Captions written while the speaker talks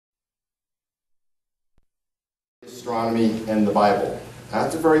Astronomy and the Bible.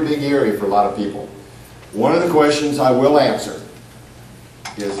 That's a very big area for a lot of people. One of the questions I will answer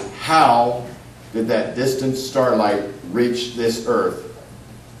is, how did that distant starlight reach this Earth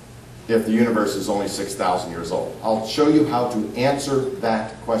if the universe is only 6,000 years old? I'll show you how to answer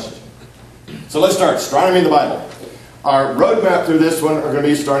that question. So let's start. Astronomy and the Bible. Our roadmap through this one are going to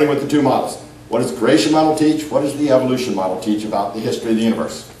be starting with the two models. What does the creation model teach? What does the evolution model teach about the history of the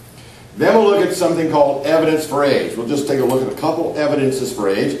universe? Then we'll look at something called evidence for age. We'll just take a look at a couple evidences for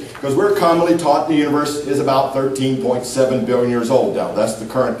age, because we're commonly taught the universe is about 13.7 billion years old now. That's the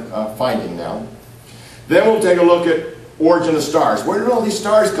current finding now. Then we'll take a look at origin of stars. Where did all these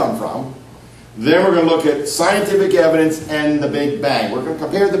stars come from? Then we're going to look at scientific evidence and the Big Bang. We're going to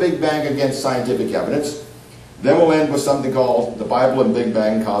compare the Big Bang against scientific evidence. Then we'll end with something called the Bible and Big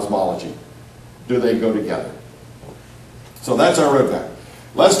Bang cosmology. Do they go together? So that's our roadmap.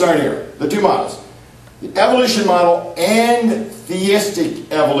 Let's start here. The two models. The evolution model and theistic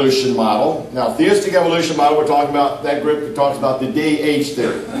evolution model. Now, theistic evolution model, we're talking about that group that talks about the day-age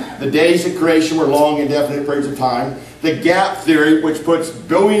theory. The days of creation were long, indefinite periods of time. The gap theory, which puts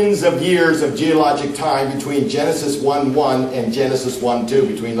billions of years of geologic time between Genesis 1:1 and Genesis 1:2,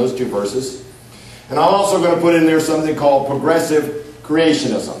 between those two verses. And I'm also going to put in there something called progressive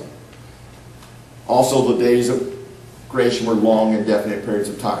creationism. Also, the days of creation were long, indefinite periods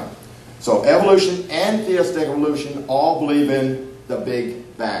of time. So evolution and theistic evolution all believe in the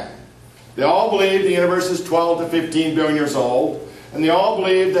Big Bang. They all believe the universe is 12 to 15 billion years old, and they all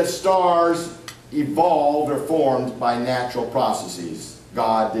believe that stars evolved or formed by natural processes.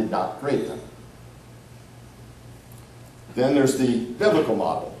 God did not create them. Then there's the biblical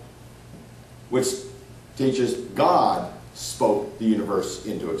model, which teaches God spoke the universe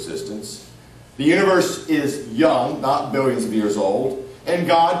into existence. The universe is young, not billions of years old, and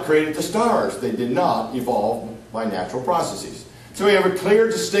God created the stars. They did not evolve by natural processes. So we have a clear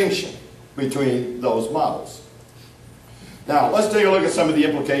distinction between those models. Now, let's take a look at some of the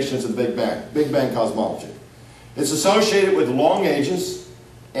implications of the Big Bang. Big Bang cosmology. It's associated with long ages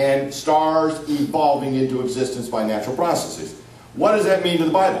and stars evolving into existence by natural processes. What does that mean to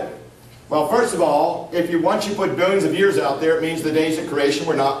the Bible? Well, first of all, once you put billions of years out there, it means the days of creation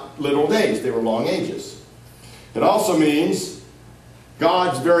were not literal days. They were long ages. It also means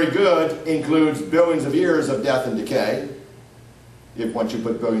God's very good includes billions of years of death and decay, once you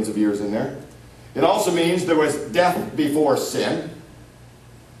put billions of years in there. It also means there was death before sin. It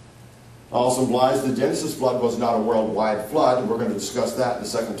also implies the Genesis flood was not a worldwide flood, and we're going to discuss that in the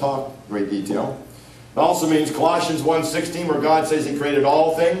second talk in great detail. It also means Colossians 1:16, where God says He created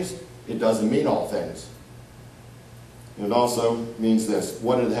all things. It doesn't mean all things. And it also means this: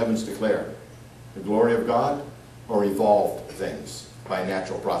 what do the heavens declare? The glory of God, or evolved things by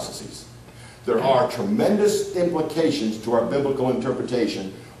natural processes? There are tremendous implications to our biblical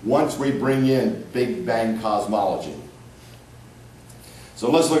interpretation once we bring in Big Bang cosmology.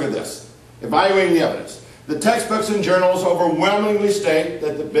 So let's look at this. Evaluating the evidence. The textbooks and journals overwhelmingly state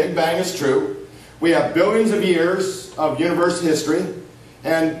that the Big Bang is true. We have billions of years of universe history,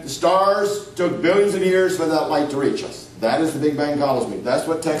 and the stars took billions of years for that light to reach us. That is the Big Bang cosmology. That's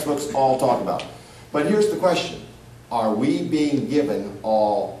what textbooks all talk about. But here's the question. Are we being given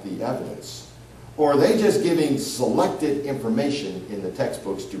all the evidence? Or are they just giving selected information in the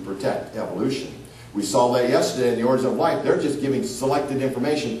textbooks to protect evolution? We saw that yesterday in the Origin of Life. They're just giving selected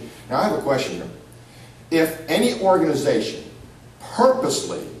information. Now I have a question here. If any organization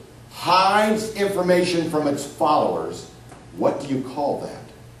purposely hides information from its followers, what do you call that?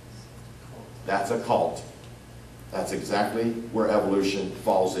 That's a cult. That's exactly where evolution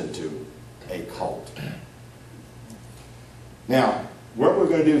falls into a cult. Now, what we're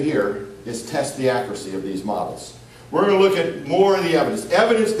going to do here is test the accuracy of these models. We're going to look at more of the evidence.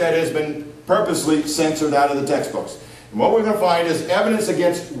 Evidence that has been purposely censored out of the textbooks. And what we're going to find is evidence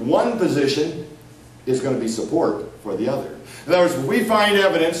against one position is going to be support for the other. In other words, if we find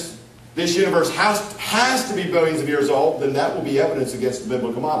evidence this universe has to be billions of years old, then that will be evidence against the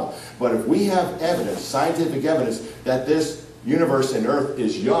biblical model. But if we have evidence, scientific evidence, that this universe and Earth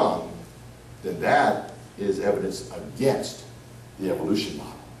is young, then that is evidence against the evolution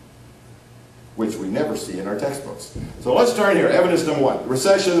model, which we never see in our textbooks. So let's start here. Evidence number one, the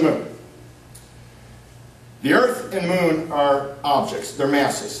recession of the moon. The Earth and moon are objects. They're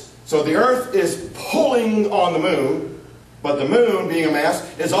masses. So the Earth is pulling on the moon, but the moon, being a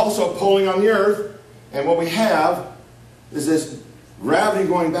mass, is also pulling on the Earth. And what we have is this gravity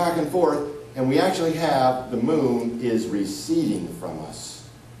going back and forth, and we actually have the moon is receding from us.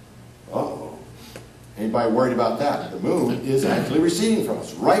 Uh-oh. Anybody worried about that? The moon is actually receding from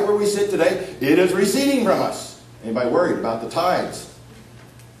us. Right where we sit today, it is receding from us. Anybody worried about the tides?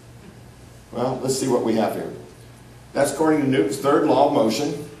 Well, let's see what we have here. That's according to Newton's third law of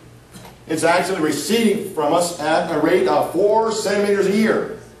motion. It's actually receding from us at a rate of 4 centimeters a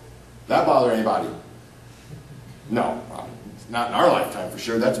year. That bother anybody? No, not in our lifetime for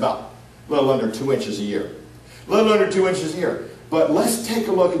sure. That's about a little under 2 inches a year. A little under 2 inches a year. But let's take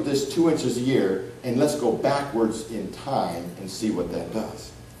a look at this 2 inches a year, and let's go backwards in time and see what that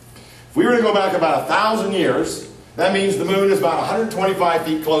does. If we were to go back about 1,000 years, that means the moon is about 125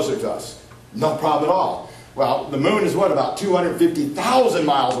 feet closer to us. No problem at all. Well, the moon is what, about 250,000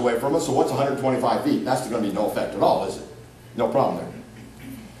 miles away from us, so what's 125 feet? That's going to be no effect at all, is it? No problem there.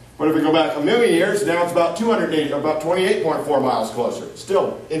 But if we go back 1,000,000 years, now it's about 280, or about 28.4 miles closer.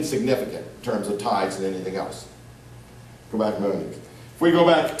 Still insignificant in terms of tides and anything else. Go back 1,000,000 years. If we go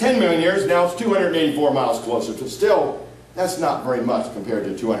back 10 million years, now it's 284 miles closer. So still, that's not very much compared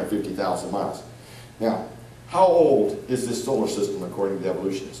to 250,000 miles. Now, how old is this solar system according to the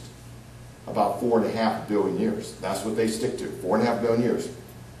evolutionists? About 4.5 billion years. That's what they stick to, 4.5 billion years.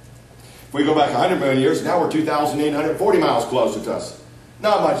 If we go back 100 million years, now we're 2,840 miles closer to us.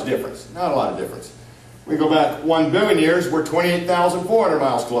 Not much difference, not a lot of difference. We go back 1 billion years, we're 28,400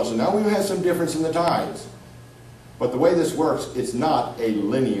 miles closer. Now we have some difference in the tides. But the way this works, it's not a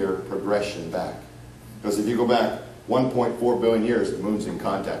linear progression back. Because if you go back 1.4 billion years, the moon's in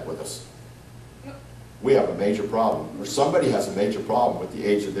contact with us. We have a major problem, or somebody has a major problem with the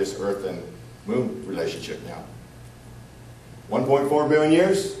age of this Earth and Moon relationship now. 1.4 billion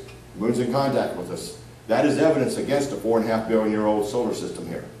years, the moon's in contact with us. That is evidence against a 4.5 billion year old solar system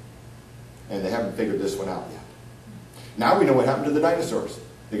here. And they haven't figured this one out yet. Now we know what happened to the dinosaurs.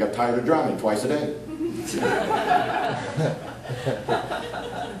 They got tired of drowning twice a day.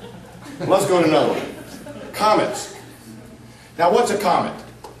 Let's go to another one. Comets. Now what's a comet?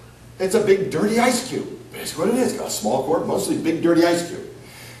 It's a big dirty ice cube. Basically what it is. It's got a small core, mostly big dirty ice cube.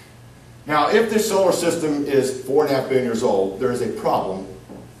 Now if this solar system is 4.5 billion years old, there is a problem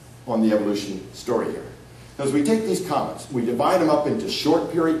on the evolution story here. Because we take these comets, we divide them up into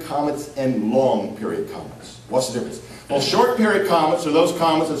short period comets and long period comets. What's the difference? Well, short period comets are those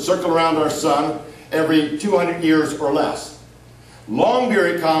comets that circle around our sun every 200 years or less. Long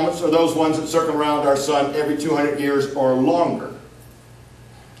period comets are those ones that circle around our sun every 200 years or longer.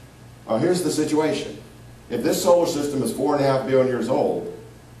 Well, here's the situation. If this solar system is 4.5 billion years old,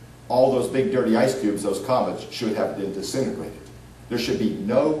 all those big dirty ice cubes, those comets, should have been disintegrated. There should be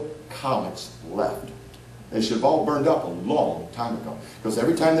no comets left. They should have all burned up a long time ago. Because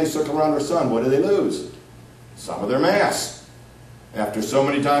every time they circle around our sun, what do they lose? Some of their mass. After so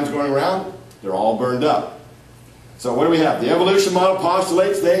many times going around, they're all burned up. So what do we have? The evolution model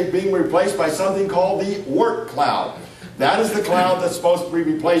postulates they being replaced by something called the Oort cloud. That is the cloud that's supposed to be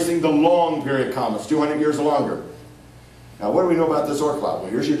replacing the long period comets, 200 years or longer. Now what do we know about this Oort cloud? Well,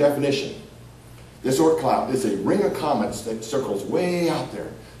 here's your definition. This Oort cloud is a ring of comets that circles way out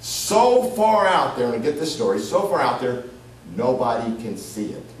there. So far out there, and get this story, so far out there, nobody can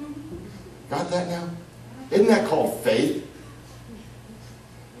see it. Got that now? Isn't that called faith?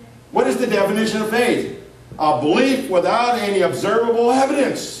 What is the definition of faith? A belief without any observable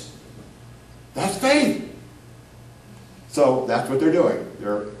evidence. That's faith. So that's what they're doing.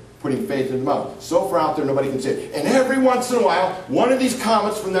 They're putting faith in the mouth. So far out there, nobody can see it. And every once in a while, one of these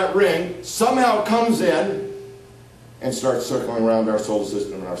comets from that ring somehow comes in and starts circling around our solar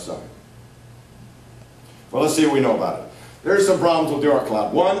system and our sun. Well, let's see what we know about it. There's some problems with the Oort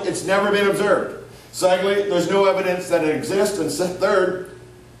cloud. One, it's never been observed. Secondly, there's no evidence that it exists. And third,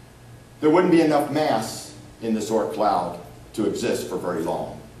 there wouldn't be enough mass in this Oort cloud to exist for very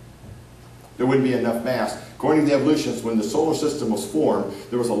long. There wouldn't be enough mass. According to the evolutionists, when the solar system was formed,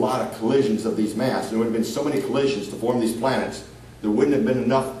 there was a lot of collisions of these mass. There would have been so many collisions to form these planets. There wouldn't have been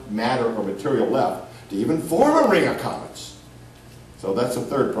enough matter or material left to even form a ring of comets. So that's the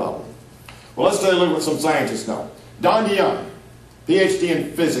third problem. Well, let's take a look at what some scientists know. Don DeYoung, PhD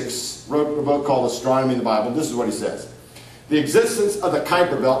in physics, wrote a book called Astronomy in the Bible. This is what he says. The existence of the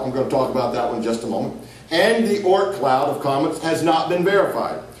Kuiper belt, I'm going to talk about that one in just a moment, and the Oort cloud of comets has not been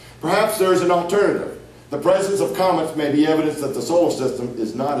verified. Perhaps there is an alternative. The presence of comets may be evidence that the solar system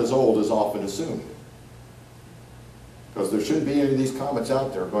is not as old as often assumed. Because there shouldn't be any of these comets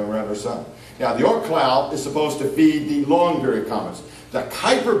out there going around our sun. Now, the Oort cloud is supposed to feed the long period comets. The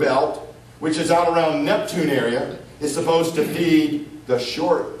Kuiper belt, which is out around Neptune area, is supposed to feed the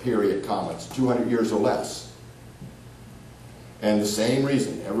short period comets, 200 years or less. And the same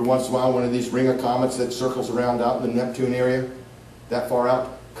reason, every once in a while, one of these ring of comets that circles around out in the Neptune area, that far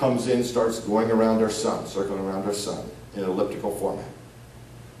out, comes in, starts going around our sun, circling around our sun in an elliptical format.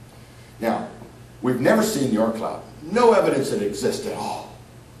 Now, We've never seen the Oort cloud. No evidence that it exists at all.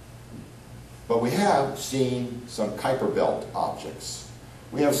 But we have seen some Kuiper belt objects.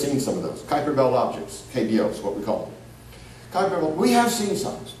 We have seen some of those. Kuiper belt objects, KBOs, what we call them. Kuiper belt, we have seen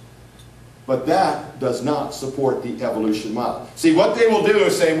some. But that does not support the evolution model. See, what they will do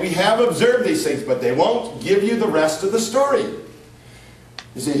is say, we have observed these things, but they won't give you the rest of the story.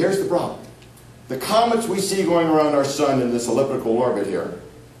 You see, here's the problem. The comets we see going around our sun in this elliptical orbit here,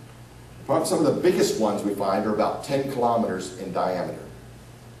 probably some of the biggest ones we find are about 10 kilometers in diameter.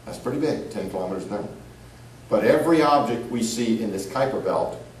 That's pretty big, 10 kilometers in diameter. But every object we see in this Kuiper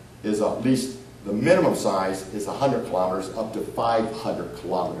belt is at least, the minimum size is 100 kilometers up to 500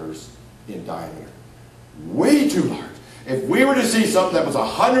 kilometers in diameter. Way too large. If we were to see something that was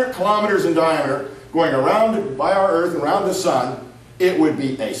 100 kilometers in diameter going around by our Earth and around the sun, it would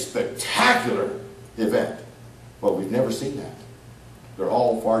be a spectacular event. But we've never seen that. They're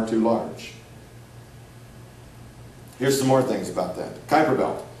all far too large. Here's some more things about that. Kuiper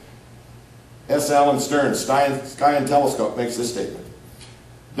belt. S. Allen Stern, Sky and Telescope, makes this statement.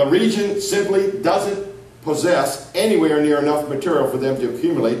 The region simply doesn't possess anywhere near enough material for them to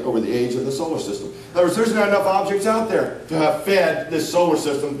accumulate over the age of the solar system. In other words, there's not enough objects out there to have fed this solar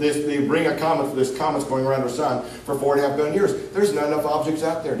system, they bring a comet, this comet's going around our sun for 4.5 billion years. There's not enough objects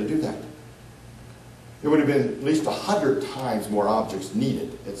out there to do that. There would have been at least 100 times more objects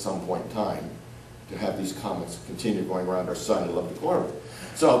needed at some point in time to have these comets continue going around our sun in elliptical orbit.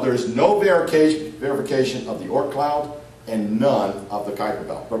 So there's no verification of the Oort cloud and none of the Kuiper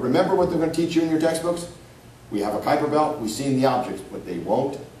belt. But remember what they're going to teach you in your textbooks? We have a Kuiper belt, we've seen the objects, but they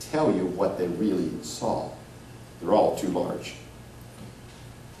won't tell you what they really saw. They're all too large.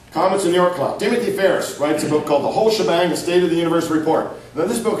 Comets in the Oort cloud. Timothy Ferris writes a book called The Whole Shebang, The State of the Universe Report. Now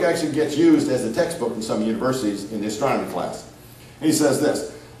this book actually gets used as a textbook in some universities in the astronomy class. And he says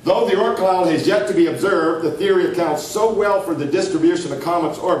this: though the Oort cloud has yet to be observed, the theory accounts so well for the distribution of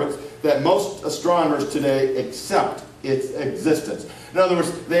comets' orbits that most astronomers today accept its existence. In other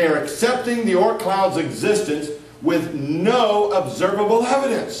words, they are accepting the Oort cloud's existence with no observable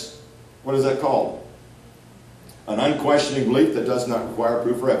evidence. What is that called? An unquestioning belief that does not require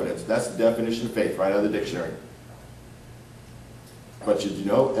proof or evidence. That's the definition of faith right out of the dictionary. But did you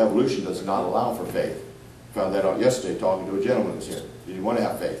know evolution does not allow for faith? Found that out yesterday talking to a gentleman who was here. He didn't want to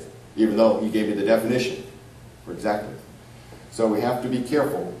have faith, even though he gave me the definition for exactly. So we have to be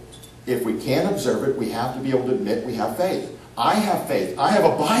careful. If we can't observe it, we have to be able to admit we have faith. I have faith. I have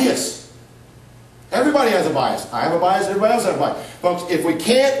a bias. Everybody has a bias. I have a bias. Everybody else has a bias. Folks, if we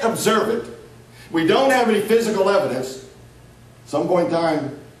can't observe it, we don't have any physical evidence, at some point in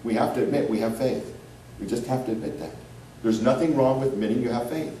time, we have to admit we have faith. We just have to admit that. There's nothing wrong with admitting you have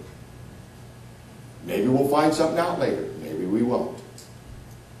faith. Maybe we'll find something out later. Maybe we won't.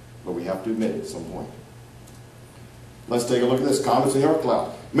 But we have to admit it at some point. Let's take a look at this. Comets in the Oort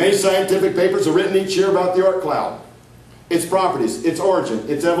cloud. Many scientific papers are written each year about the Oort cloud, its properties, its origin,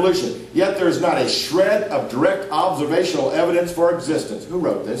 its evolution. Yet there is not a shred of direct observational evidence for existence. Who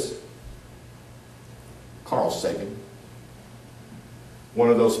wrote this? Carl Sagan. One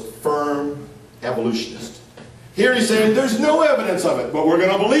of those firm evolutionists. Here he's saying there's no evidence of it, but we're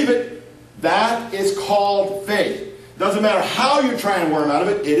going to believe it. That is called faith. Doesn't matter how you try and worm out of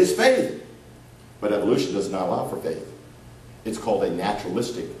it, it is faith. But evolution does not allow for faith. It's called a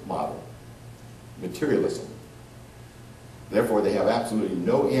naturalistic model. Materialism. Therefore, they have absolutely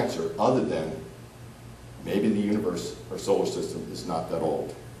no answer other than maybe the universe or solar system is not that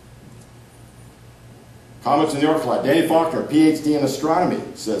old. Comets in the Oort cloud. Danny Faulkner, PhD in astronomy,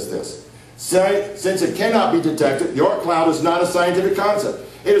 says this. Since it cannot be detected, the Oort cloud is not a scientific concept.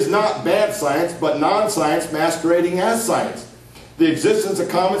 It is not bad science, but non-science masquerading as science. The existence of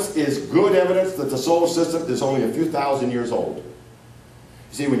comets is good evidence that the solar system is only a few thousand years old. You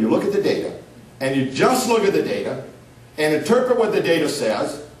see, when you look at the data, and you just look at the data, and interpret what the data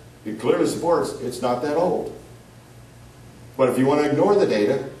says, it clearly supports it's not that old. But if you want to ignore the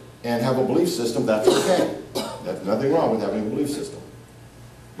data and have a belief system, that's okay. There's nothing wrong with having a belief system.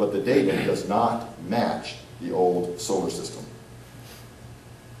 But the data does not match the old solar system.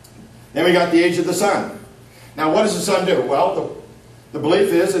 Then we got the age of the sun. Now what does the sun do? Well, the belief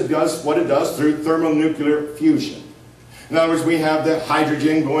is it does what it does through thermonuclear fusion. In other words, we have the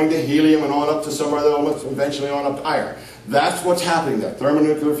hydrogen going to helium and on up to some other elements, eventually on up to iron. That's what's happening there,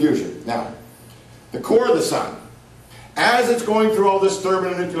 thermonuclear fusion. Now, the core of the sun, as it's going through all this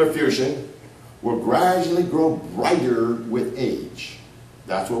thermonuclear fusion, will gradually grow brighter with age.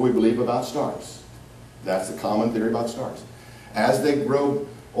 That's what we believe about stars. That's the common theory about stars. As they grow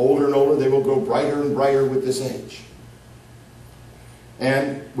older and older, they will grow brighter and brighter with this age.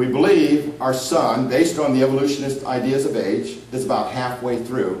 And we believe our sun, based on the evolutionist ideas of age, is about halfway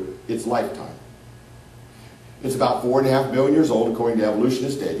through its lifetime. It's about 4.5 billion years old, according to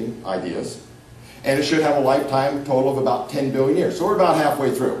evolutionist dating ideas. And it should have a lifetime total of about 10 billion years. So we're about halfway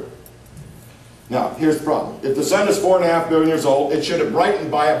through. Now, here's the problem. If the sun is 4.5 billion years old, it should have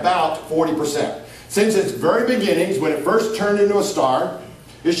brightened by about 40%. Since its very beginnings, when it first turned into a star,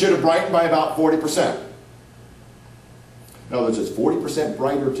 it should have brightened by about 40%. In other words, it's 40%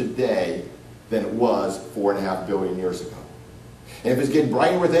 brighter today than it was 4.5 billion years ago. And if it's getting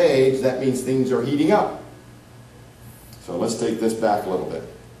brighter with age, that means things are heating up. So let's take this back a little bit.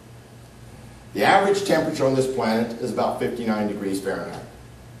 The average temperature on this planet is about 59 degrees Fahrenheit.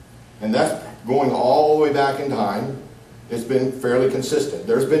 And that's going all the way back in time. It's been fairly consistent.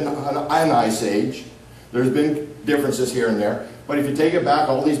 There's been an ice age. There's been differences here and there. But if you take it back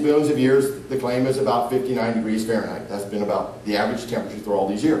all these billions of years, the claim is about 59 degrees Fahrenheit. That's been about the average temperature through all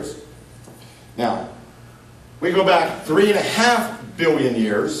these years. Now, we go back 3.5 billion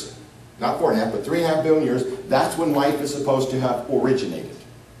years, not 4.5, but 3.5 billion years, that's when life is supposed to have originated.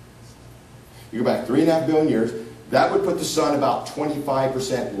 You go back 3.5 billion years, that would put the sun about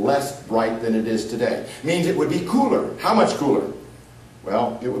 25% less bright than it is today. Means it would be cooler. How much cooler?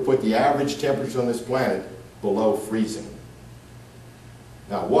 Well, it would put the average temperature on this planet below freezing.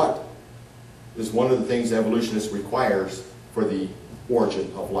 Now, what is one of the things evolutionists requires for the origin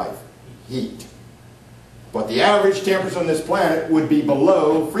of life? Heat. But the average temperature on this planet would be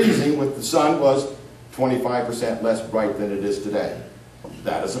below freezing if the sun was 25% less bright than it is today.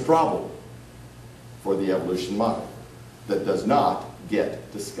 That is a problem for the evolution model that does not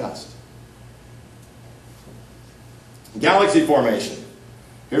get discussed. Galaxy formation.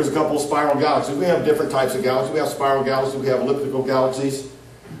 Here's a couple of spiral galaxies. We have different types of galaxies. We have spiral galaxies, we have elliptical galaxies.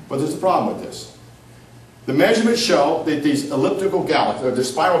 But there's a problem with this. The measurements show that these elliptical galaxies, or the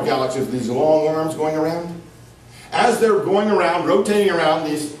spiral galaxies with these long arms going around, as they're going around, rotating around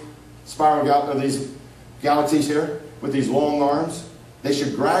these these galaxies here with these long arms, they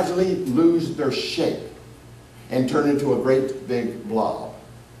should gradually lose their shape and turn into a great big blob.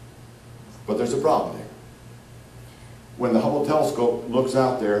 But there's a problem there. When the Hubble telescope looks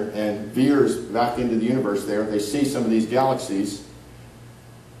out there and veers back into the universe there, they see some of these galaxies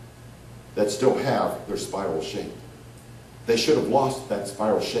that still have their spiral shape. They should have lost that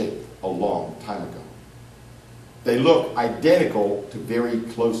spiral shape a long time ago. They look identical to very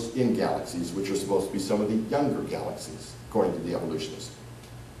close-in galaxies, which are supposed to be some of the younger galaxies, according to the evolutionists.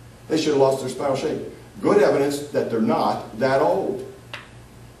 They should have lost their spiral shape. Good evidence that they're not that old.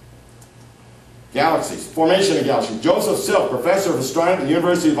 Galaxies, formation of galaxies. Joseph Silk, professor of astronomy at the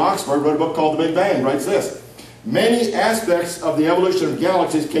University of Oxford, wrote a book called The Big Bang, writes this: many aspects of the evolution of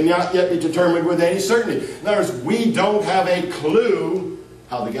galaxies cannot yet be determined with any certainty. In other words, we don't have a clue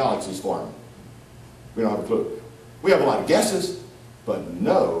how the galaxies form. We don't have a clue. We have a lot of guesses, but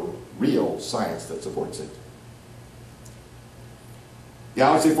no real science that supports it.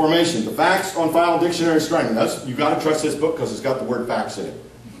 Galaxy formation. The facts on File Dictionary of Astronomy. You've got to trust this book because it's got the word facts in it.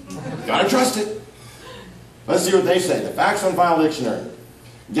 You've got to trust it. Let's see what they say. The facts on File Dictionary.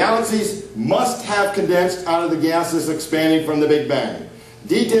 Galaxies must have condensed out of the gases expanding from the Big Bang.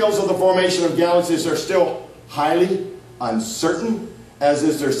 Details of the formation of galaxies are still highly uncertain, as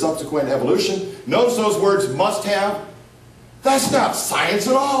is their subsequent evolution. Notice those words, must have. That's not science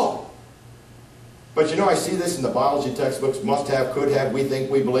at all. But you know, I see this in the biology textbooks, must have, could have, we think,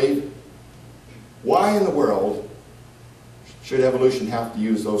 we believe. Why in the world should evolution have to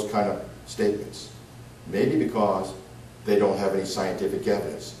use those kind of statements? Maybe because they don't have any scientific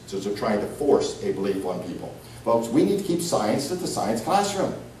evidence. So they're trying to force a belief on people. Folks, we need to keep science at the science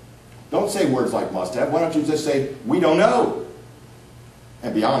classroom. Don't say words like must have. Why don't you just say, we don't know,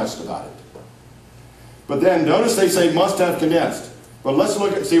 and be honest about it. But then notice they say must have condensed. But let's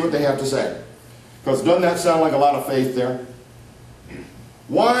look and see what they have to say. Because doesn't that sound like a lot of faith there?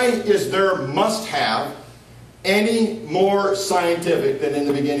 Why is there must have any more scientific than in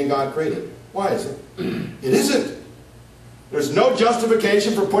the beginning God created? Why is it? It isn't. There's no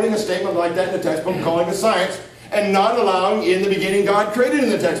justification for putting a statement like that in the textbook, calling it science, and not allowing in the beginning God created in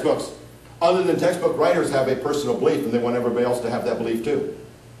the textbooks. Other than textbook writers have a personal belief and they want everybody else to have that belief too.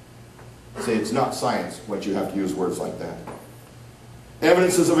 See, it's not science when you have to use words like that.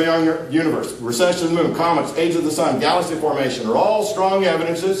 Evidences of a young universe, recession of the moon, comets, age of the sun, galaxy formation are all strong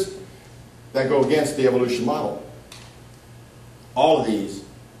evidences that go against the evolution model. All of these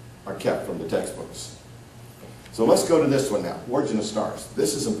are kept from the textbooks. So let's go to this one now, origin of stars.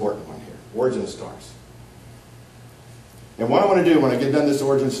 This is an important one here, origin of stars. And what I want to do when I get done this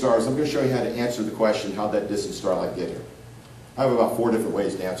origin of stars, I'm going to show you how to answer the question, how did that distant starlight get here? I have about 4 different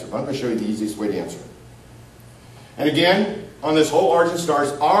ways to answer, but I'm going to show you the easiest way to answer it. And again, on this whole origin of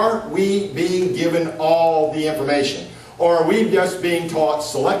stars, are we being given all the information? Or are we just being taught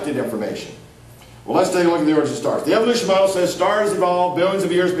selected information? Well, let's take a look at the origin of stars. The evolution model says stars evolved billions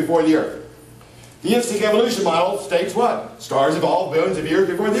of years before the Earth. The theistic evolution model states what? Stars evolved billions of years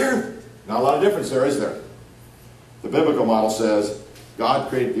before the Earth. Not a lot of difference there, is there? The biblical model says God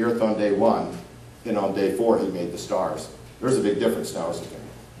created the Earth on day 1, and on day 4 He made the stars. There's a big difference now, isn't there?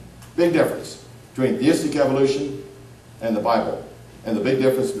 Big difference between theistic evolution and the Bible, and the big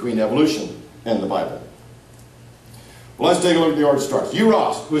difference between evolution and the Bible. Well, let's take a look at the origin of stars. Hugh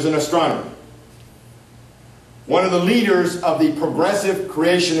Ross, who is an astronomer, one of the leaders of the progressive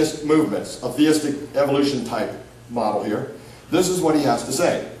creationist movements, a theistic evolution type model here, this is what he has to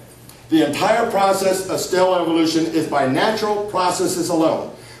say. The entire process of stellar evolution is by natural processes alone.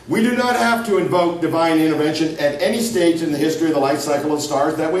 We do not have to invoke divine intervention at any stage in the history of the life cycle of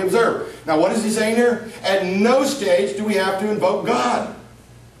stars that we observe. Now, what is he saying here? At no stage do we have to invoke God.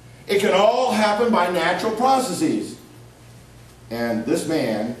 It can all happen by natural processes. And this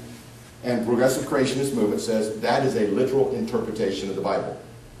man and progressive creationist movement says that is a literal interpretation of the Bible.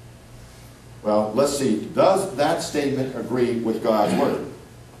 Well, let's see. Does that statement agree with God's Word?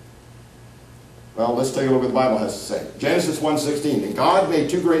 Well, let's take a look at what the Bible has to say. Genesis 1:16. And God made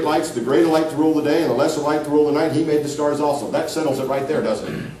 2 great lights, the greater light to rule the day and the lesser light to rule the night. He made the stars also. That settles it right there,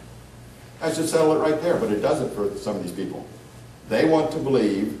 doesn't it? That should settle it right there, but it doesn't for some of these people. They want to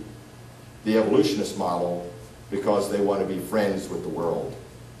believe the evolutionist model because they want to be friends with the world.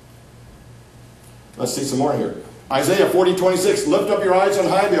 Let's see some more here. Isaiah 40:26. Lift up your eyes on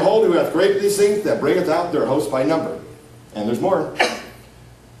high, behold, who hath created these things, that bringeth out their host by number. And there's more.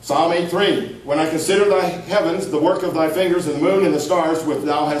 Psalm 8:3. When I consider thy heavens, the work of thy fingers, and the moon and the stars, which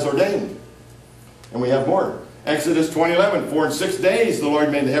thou hast ordained. And we have more. Exodus 20:11. For in 6 days the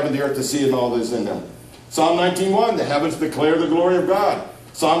Lord made the heaven, the earth, the sea, and all that is in them. Psalm 19:1. The heavens declare the glory of God.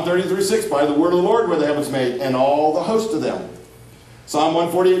 Psalm 33:6. By the word of the Lord were the heavens made, and all the host of them. Psalm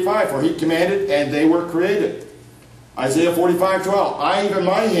 148:5. For he commanded, and they were created. Isaiah 45:12. I, even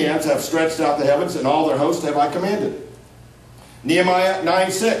my hands, have stretched out the heavens, and all their host have I commanded. Nehemiah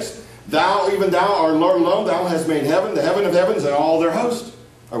 9:6. Thou, even thou, art Lord alone, thou hast made heaven, the heaven of heavens, and all their host.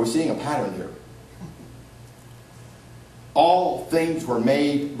 Are we seeing a pattern here? All things were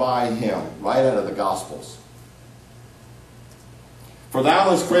made by him, right out of the Gospels. For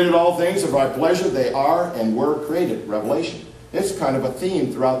thou hast created all things of thy pleasure, they are and were created. Revelation. It's kind of a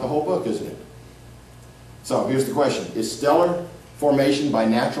theme throughout the whole book, isn't it? So here's the question. Is stellar formation by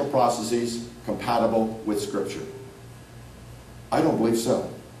natural processes compatible with Scripture? I don't believe so.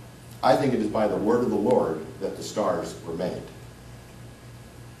 I think it is by the word of the Lord that the stars were made.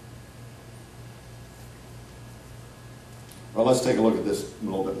 Well, let's take a look at this a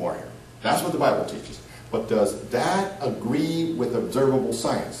little bit more here. That's what the Bible teaches. But does that agree with observable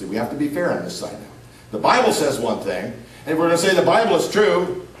science? See, we have to be fair on this side now. The Bible says one thing, and if we're going to say the Bible is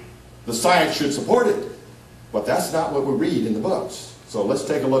true, the science should support it. But that's not what we read in the books. So let's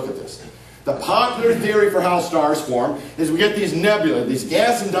take a look at this. The popular theory for how stars form is we get these nebulae, these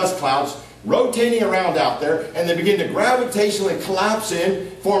gas and dust clouds, rotating around out there, and they begin to gravitationally collapse in,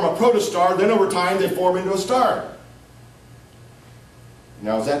 form a protostar, then over time they form into a star.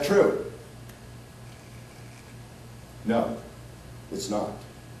 Now, is that true? No, it's not.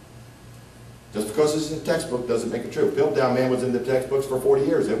 Just because it's in the textbook doesn't make it true. Piltdown Man was in the textbooks for 40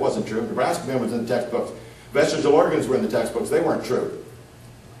 years. It wasn't true. Nebraska Man was in the textbooks. Vestigial organs were in the textbooks. They weren't true.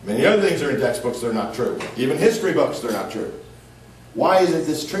 Many other things are in textbooks. They're not true. Even history books, they're not true. Why isn't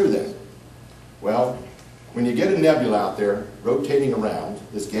this true then? Well, when you get a nebula out there rotating around,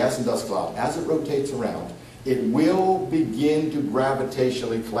 this gas and dust cloud, as it rotates around, it will begin to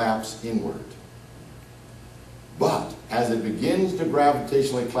gravitationally collapse inward. But as it begins to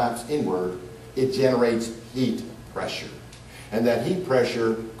gravitationally collapse inward, it generates heat pressure. And that heat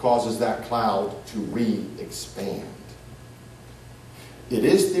pressure causes that cloud to re-expand. It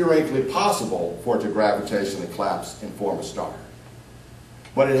is theoretically possible for it to gravitationally collapse and form a star.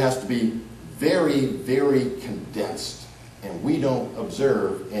 But it has to be very, very condensed. And we don't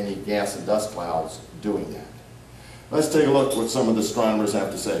observe any gas and dust clouds doing that. Let's take a look at what some of the astronomers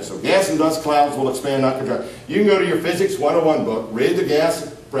have to say. So gas and dust clouds will expand, not contract. You can go to your Physics 101 book, read the gas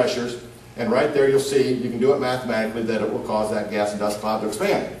pressures, and right there you'll see, you can do it mathematically, that it will cause that gas and dust cloud to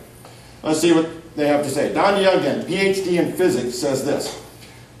expand. Let's see what they have to say. Don Youngkin, PhD in physics, says this.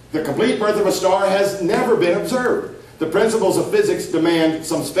 The complete birth of a star has never been observed. The principles of physics demand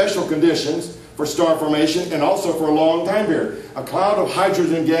some special conditions, for star formation and also for a long time period. A cloud of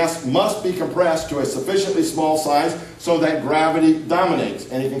hydrogen gas must be compressed to a sufficiently small size so that gravity dominates.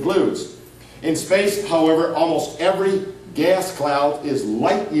 And he concludes, in space, however, almost every gas cloud is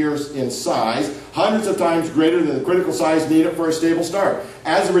light years in size, hundreds of times greater than the critical size needed for a stable star.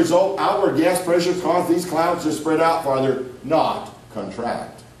 As a result, outward gas pressure causes these clouds to spread out farther, not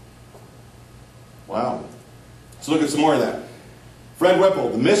contract. Wow. Let's look at some more of that. Fred Whipple,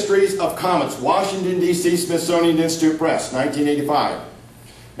 The Mysteries of Comets, Washington, D.C., Smithsonian Institute Press, 1985.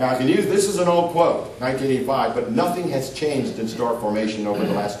 Now, I can use, this is an old quote, 1985, but nothing has changed in star formation over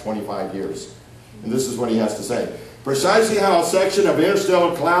the last 25 years. And this is what he has to say. Precisely how a section of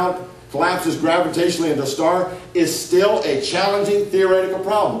interstellar cloud collapses gravitationally into a star is still a challenging theoretical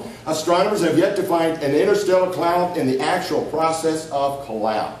problem. Astronomers have yet to find an interstellar cloud in the actual process of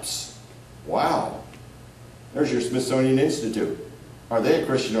collapse. Wow. There's your Smithsonian Institute. Are they a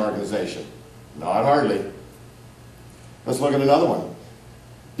Christian organization? Not hardly. Let's look at another one.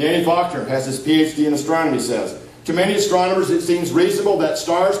 Danny Faulkner has his PhD in astronomy, says, to many astronomers it seems reasonable that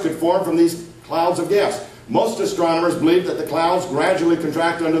stars could form from these clouds of gas. Most astronomers believe that the clouds gradually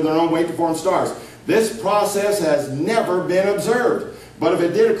contract under their own weight to form stars. This process has never been observed, but if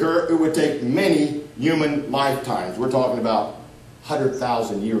it did occur, it would take many human lifetimes. We're talking about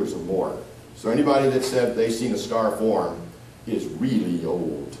 100,000 years or more. So anybody that said they've seen a star form is really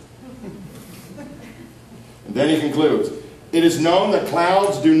old. And then he concludes, it is known that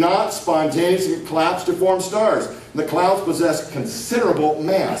clouds do not spontaneously collapse to form stars. The clouds possess considerable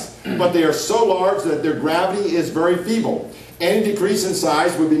mass, but they are so large that their gravity is very feeble. Any decrease in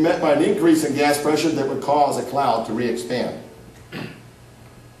size would be met by an increase in gas pressure that would cause a cloud to re-expand.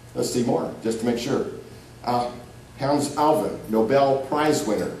 Let's see more, just to make sure. Hans Alvin, Nobel Prize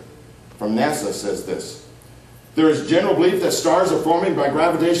winner from NASA, says this. There is general belief that stars are forming by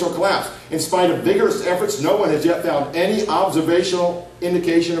gravitational collapse. In spite of vigorous efforts, no one has yet found any observational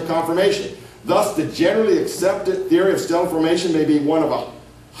indication of confirmation. Thus, the generally accepted theory of stellar formation may be one of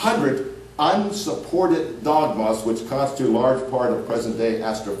 100 unsupported dogmas which constitute a large part of present-day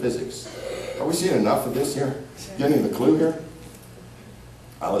astrophysics. Are we seeing enough of this here? Getting the clue here?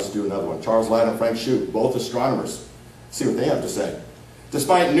 Let's do another one. Charles Ladd and Frank Shute, both astronomers. See what they have to say.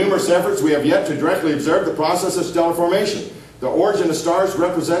 Despite numerous efforts, we have yet to directly observe the process of stellar formation. The origin of stars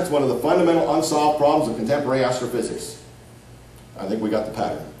represents one of the fundamental unsolved problems of contemporary astrophysics. I think we got the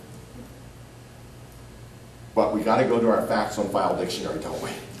pattern. But we got to go to our facts on file dictionary, don't we?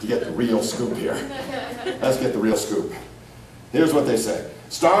 To get the real scoop here. Let's get the real scoop. Here's what they say.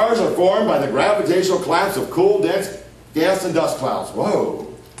 Stars are formed by the gravitational collapse of cool, dense gas and dust clouds.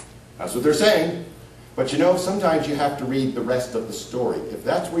 Whoa. That's what they're saying. But you know, sometimes you have to read the rest of the story. If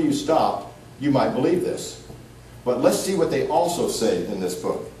that's where you stop, you might believe this. But let's see what they also say in this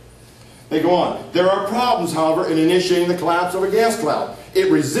book. They go on. There are problems, however, in initiating the collapse of a gas cloud. It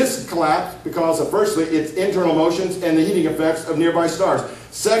resists collapse because of, firstly, its internal motions and the heating effects of nearby stars.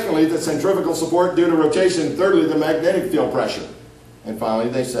 Secondly, the centrifugal support due to rotation. Thirdly, the magnetic field pressure. And finally,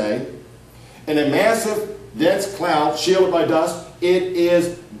 they say, in a massive, dense cloud shielded by dust, it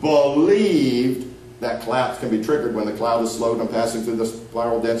is believed that collapse can be triggered when the cloud is slowed on passing through the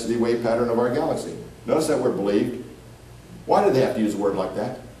spiral density wave pattern of our galaxy. Notice that word believed. Why do they have to use a word like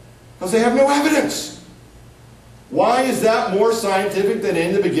that? Because they have no evidence. Why is that more scientific than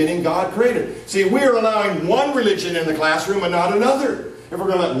in the beginning God created? See, we're allowing one religion in the classroom and not another. If we're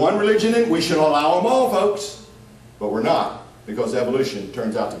going to let one religion in, we should allow them all, folks. But we're not, because evolution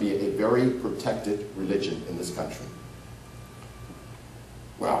turns out to be a very protected religion in this country.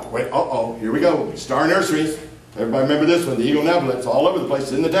 Well, wait, here we go. Star nurseries. Everybody remember this one, the Eagle Nebula. It's all over the place.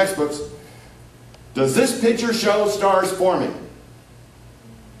 It's in the textbooks. Does this picture show stars forming?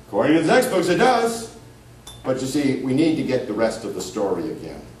 According to the textbooks, it does. But you see, we need to get the rest of the story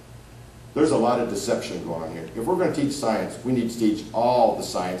again. There's a lot of deception going on here. If we're going to teach science, we need to teach all the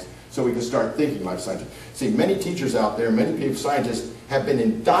science so we can start thinking like scientists. See, many teachers out there, many people, scientists, have been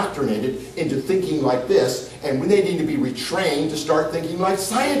indoctrinated into thinking like this, and they need to be retrained to start thinking like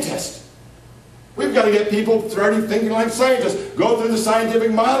scientists. We've got to get people starting thinking like scientists. Go through the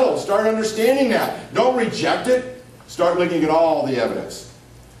scientific model. Start understanding that. Don't reject it. Start looking at all the evidence.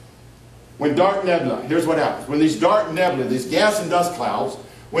 When dark nebula, here's what happens. When these dark nebula, these gas and dust clouds,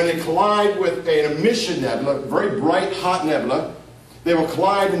 when they collide with an emission nebula, very bright, hot nebula, they will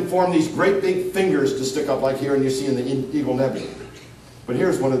collide and form these great big fingers to stick up like here and you see in the Eagle Nebula. But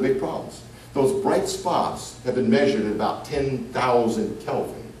here's one of the big problems. Those bright spots have been measured at about 10,000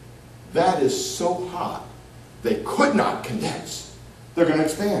 Kelvin. That is so hot, they could not condense. They're going to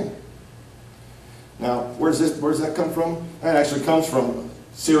expand. Now, where does that come from? That actually comes from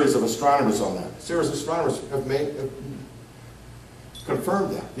series of astronomers on that. A series of astronomers have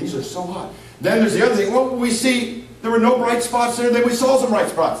confirmed that. These are so hot. Then there's the other thing. Well, we see there were no bright spots there, then we saw some bright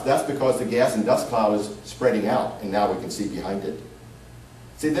spots. That's because the gas and dust cloud is spreading out, and now we can see behind it.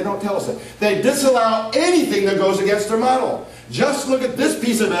 See, they don't tell us that. They disallow anything that goes against their model. Just look at this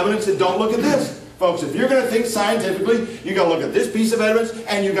piece of evidence and don't look at this. Folks, if you're going to think scientifically, you've got to look at this piece of evidence,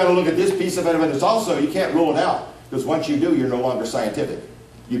 and you've got to look at this piece of evidence also. You can't rule it out, because once you do, you're no longer scientific.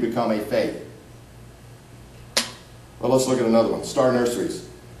 You become a faith. Well, let's look at another one. Star nurseries.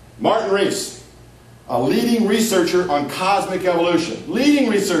 Martin Rees, a leading researcher on cosmic evolution, leading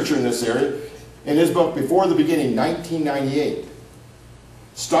researcher in this area, in his book, Before the Beginning, 1998.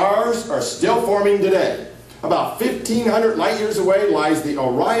 Stars are still forming today. About 1,500 light years away lies the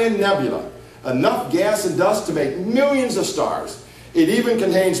Orion Nebula, enough gas and dust to make millions of stars. It even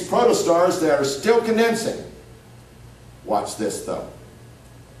contains protostars that are still condensing. Watch this, though.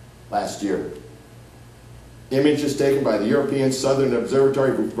 Last year, images taken by the European Southern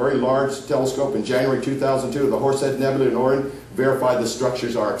Observatory with a very large telescope in January 2002 of the Horsehead Nebula in Orion verified the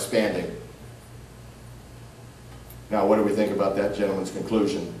structures are expanding. Now, what do we think about that gentleman's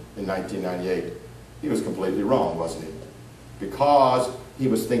conclusion in 1998? He was completely wrong, wasn't he? Because he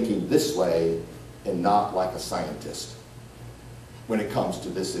was thinking this way and not like a scientist when it comes to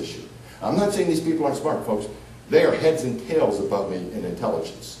this issue. I'm not saying these people aren't smart, folks. They are heads and tails above me in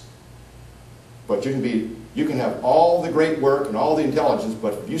intelligence. But you can have all the great work and all the intelligence,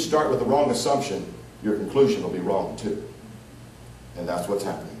 but if you start with the wrong assumption, your conclusion will be wrong too. And that's what's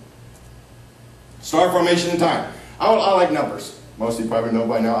happening. Star formation and time. I like numbers. Most of you probably know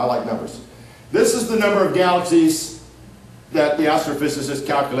by now I like numbers. This is the number of galaxies that the astrophysicists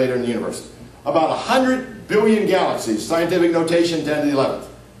calculated in the universe. About 100 billion galaxies, scientific notation 10 to the 11th.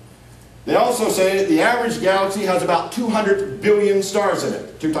 They also say that the average galaxy has about 200 billion stars in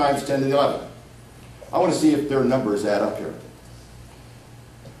it, 2 times 10 to the 11th. I want to see if their numbers add up here.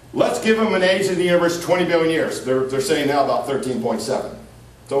 Let's give them an age of the universe 20 billion years. They're saying now about 13.7.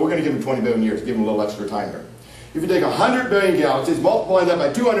 So we're going to give them 20 billion years, give them a little extra time here. If you take 100 billion galaxies, multiply that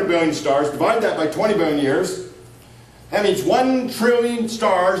by 200 billion stars, divide that by 20 billion years, that means 1 trillion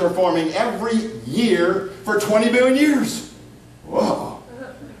stars are forming every year for 20 billion years. Whoa.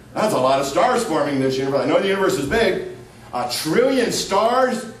 That's a lot of stars forming this universe. I know the universe is big. 1 trillion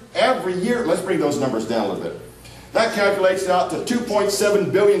stars every year. Let's bring those numbers down a little bit. That calculates out to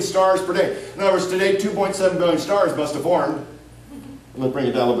 2.7 billion stars per day. In other words, today 2.7 billion stars must have formed. Let's bring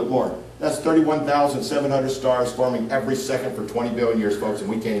it down a little bit more. That's 31,700 stars forming every second for 20 billion years, folks, and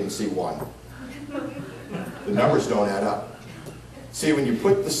we can't even see one. The numbers don't add up. See, when you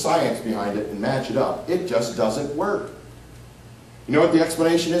put the science behind it and match it up, it just doesn't work. You know what the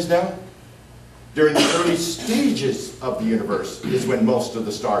explanation is now? During the early stages of the universe is when most of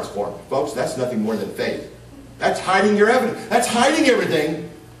the stars form. Folks, that's nothing more than faith. That's hiding your evidence. That's hiding everything.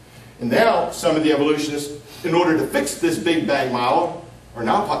 And now some of the evolutionists, in order to fix this Big Bang model, or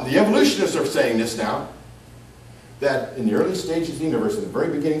now the evolutionists are saying this now, that in the early stages of the universe, in the very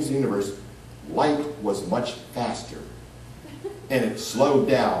beginnings of the universe, light was much faster. And it slowed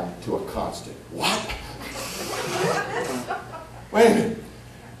down to a constant. What? Wait a minute.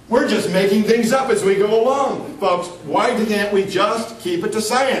 We're just making things up as we go along. Folks, why can't we just keep it to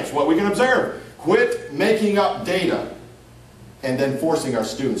science, what we can observe? Quit making up data and then forcing our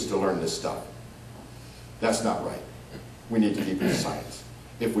students to learn this stuff. That's not right. We need to keep it to science.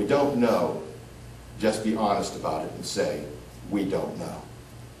 If we don't know, just be honest about it and say, we don't know.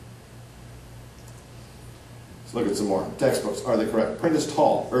 Let's look at some more. Textbooks, are they correct? Prentice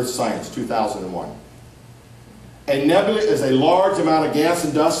Hall, Earth Science, 2001. A nebula is a large amount of gas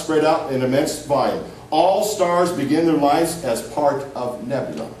and dust spread out in immense volume. All stars begin their lives as part of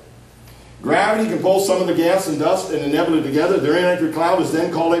nebula. Gravity can pull some of the gas and dust in the nebula together. Their inactive cloud is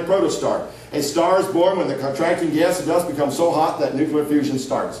then called a protostar. A star is born when the contracting gas and dust becomes so hot that nuclear fusion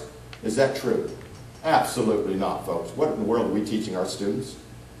starts. Is that true? Absolutely not, folks. What in the world are we teaching our students?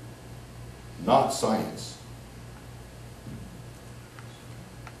 Not science.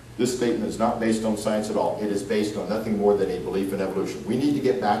 This statement is not based on science at all. It is based on nothing more than a belief in evolution. We need to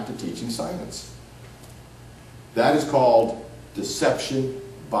get back to teaching science. That is called deception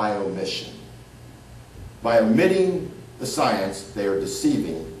by omission. By omitting the science, they are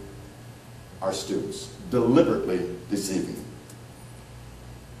deceiving our students, deliberately deceiving.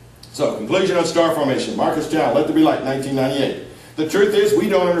 So, conclusion on star formation. Marcus Chow, Let There Be Light, 1998. The truth is, we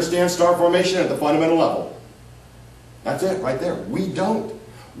don't understand star formation at the fundamental level. That's it, right there. We don't.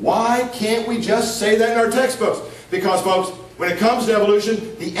 Why can't we just say that in our textbooks? Because, folks, when it comes to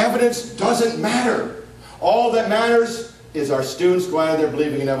evolution, the evidence doesn't matter. All that matters is our students go out of there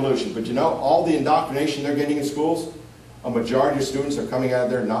believing in evolution. But you know, all the indoctrination they're getting in schools, a majority of students are coming out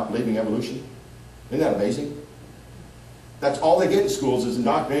of there not believing evolution. Isn't that amazing? That's all they get in schools is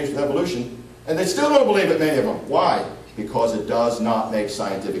indoctrination with evolution, and they still don't believe it, many of them. Why? Because it does not make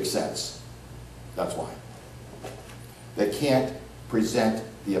scientific sense. That's why. They can't present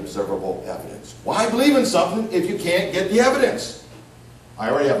the observable evidence. Why believe in something if you can't get the evidence? I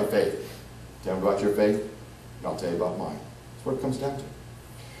already have a faith. Tell me about your faith, and I'll tell you about mine. That's what it comes down to.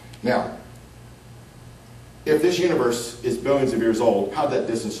 Now, if this universe is billions of years old, how did that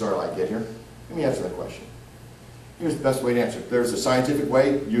distant starlight get here? Let me answer that question. Here's the best way to answer it. There's a scientific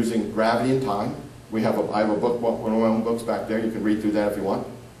way using gravity and time. I have a book, one of my own books back there. You can read through that if you want.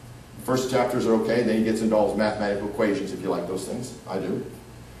 The first chapters are okay. Then he gets into all his mathematical equations if you like those things. I do.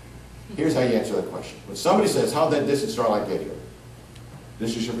 Here's how you answer that question. When somebody says, how did that distant starlight get here?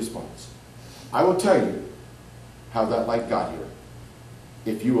 This is your response. I will tell you how that light got here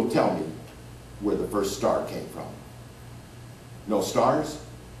if you will tell me where the first star came from. No stars,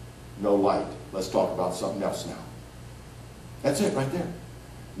 no light. Let's talk about something else now. That's it right there.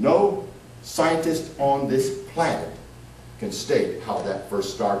 No scientist on this planet can state how that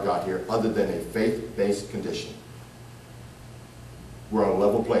first star got here other than a faith-based condition. We're on a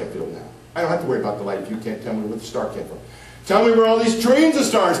level playing field now. I don't have to worry about the light if you can't tell me where the star came from. Tell me where all these trillions of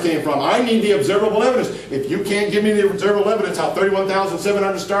stars came from. I need the observable evidence. If you can't give me the observable evidence how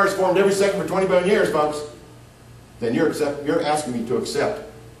 31,700 stars formed every second for 20 billion years, folks, then you're asking me to accept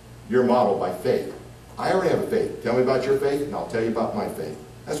your model by faith. I already have a faith. Tell me about your faith, and I'll tell you about my faith.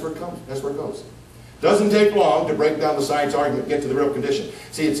 That's where it comes. That's where it goes. Doesn't take long to break down the science argument and get to the real condition.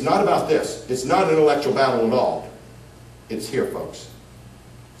 See, it's not about this. It's not an intellectual battle at all. It's here, folks.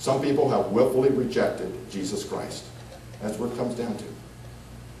 Some people have willfully rejected Jesus Christ. That's what it comes down to.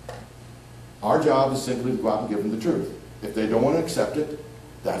 Our job is simply to go out and give them the truth. If they don't want to accept it,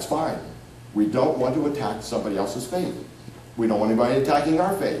 that's fine. We don't want to attack somebody else's faith. We don't want anybody attacking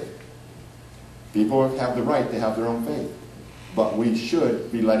our faith. People have the right to have their own faith. But we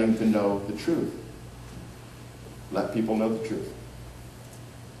should be letting them know the truth. Let people know the truth.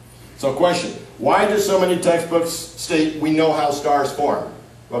 So question, why do so many textbooks state we know how stars form?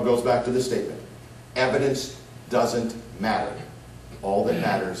 Well, it goes back to this statement. Evidence doesn't matter. All that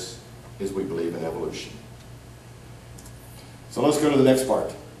matters is we believe in evolution. So let's go to the next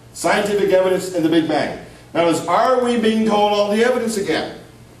part. Scientific evidence in the Big Bang. Now, are we being told all the evidence again?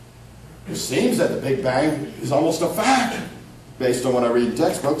 It seems that the Big Bang is almost a fact, based on what I read in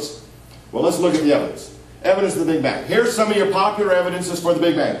textbooks. Well, let's look at the evidence. Evidence of the Big Bang. Here's some of your popular evidences for the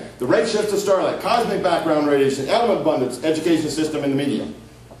Big Bang. The redshift of starlight, cosmic background radiation, element abundance, education system in the medium.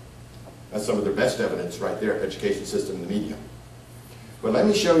 That's some of their best evidence right there, education system in the medium. But let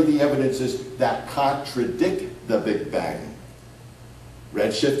me show you the evidences that contradict the Big Bang.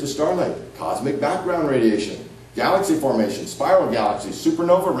 Redshift of starlight, cosmic background radiation, galaxy formation, spiral galaxies,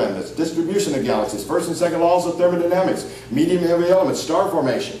 supernova remnants, distribution of galaxies, first and second laws of thermodynamics, medium heavy elements, star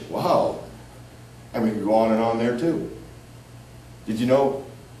formation. Wow. And we can go on and on there too. Did you know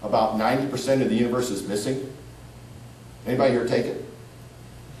about 90% of the universe is missing? Anybody here take it?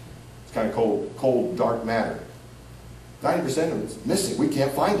 It's kind of cold, dark matter. 90% of it's missing. We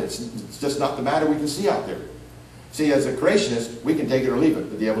can't find it. It's just not the matter we can see out there. See, as a creationist, we can take it or leave it,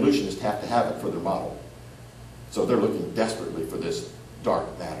 but the evolutionists have to have it for their model. So they're looking desperately for this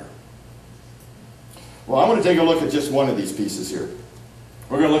dark matter. Well, I want to take a look at just one of these pieces here.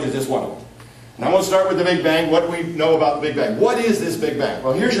 We're going to look at just one of them. And I want to start with the Big Bang. What do we know about the Big Bang? What is this Big Bang?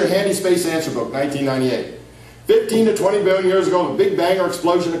 Well, here's your handy space answer book, 1998. 15 to 20 billion years ago, a Big Bang or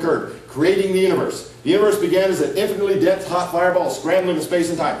explosion occurred, creating the universe. The universe began as an infinitely dense hot fireball scrambling in space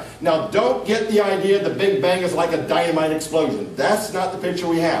and time. Now, don't get the idea the Big Bang is like a dynamite explosion. That's not the picture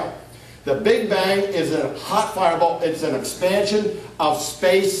we have. The Big Bang is a hot fireball. It's an expansion of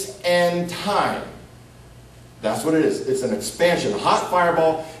space and time. That's what it is. It's an expansion, a hot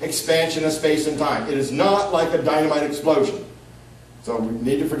fireball expansion of space and time. It is not like a dynamite explosion. So we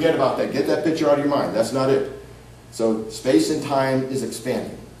need to forget about that. Get that picture out of your mind. That's not it. So space and time is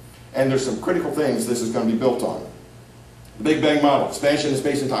expanding. And there's some critical things this is going to be built on. The Big Bang model, expansion of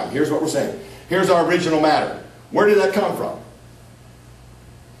space and time. Here's what we're saying. Here's our original matter. Where did that come from?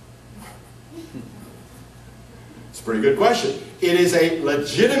 It's a pretty good question. It is a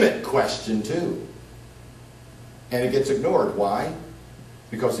legitimate question, too. And it gets ignored. Why?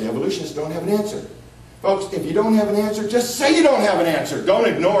 Because the evolutionists don't have an answer. Folks, if you don't have an answer, just say you don't have an answer. Don't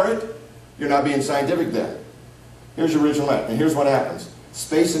ignore it. You're not being scientific then. Here's your original matter. And here's what happens.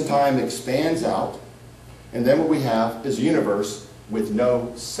 Space and time expands out. And then what we have is a universe with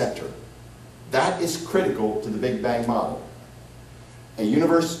no center. That is critical to the Big Bang model. A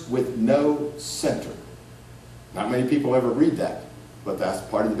universe with no center. Not many people ever read that, but that's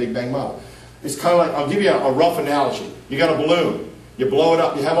part of the Big Bang model. It's kind of like, I'll give you a rough analogy. You got a balloon. You blow it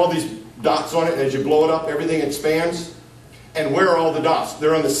up. You have all these dots on it, and as you blow it up, everything expands. And where are all the dots?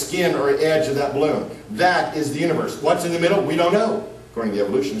 They're on the skin or edge of that balloon. That is the universe. What's in the middle? We don't know. According to the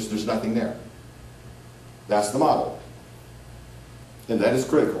evolutionists, there's nothing there. That's the model. And that is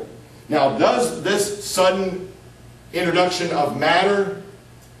critical. Now, does this sudden introduction of matter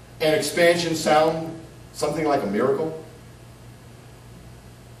and expansion sound something like a miracle?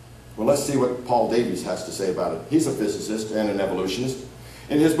 Well, let's see what Paul Davies has to say about it. He's a physicist and an evolutionist.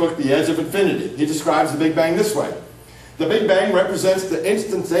 In his book, The Edge of Infinity, he describes the Big Bang this way. The Big Bang represents the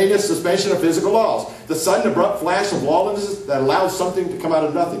instantaneous suspension of physical laws, the sudden abrupt flash of lawlessness that allows something to come out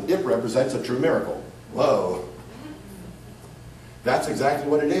of nothing. It represents a true miracle. Whoa. That's exactly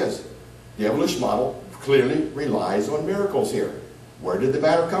what it is. The evolution model clearly relies on miracles here. Where did the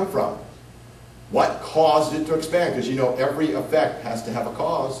matter come from? What caused it to expand? Because you know every effect has to have a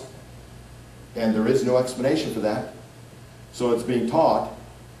cause, and there is no explanation for that. So it's being taught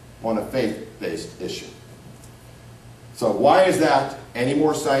on a faith-based issue. So why is that any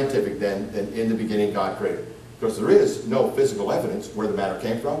more scientific than in the beginning God created? Because there is no physical evidence where the matter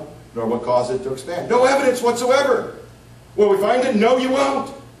came from, nor what caused it to expand. No evidence whatsoever. Will we find it? No, you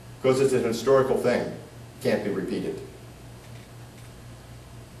won't. Because it's an historical thing. Can't be repeated.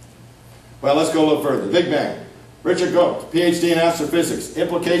 Well, let's go a little further. The Big Bang. Richard Goat, PhD in astrophysics.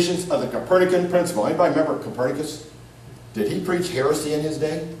 Implications of the Copernican principle. Anybody remember Copernicus? Did he preach heresy in his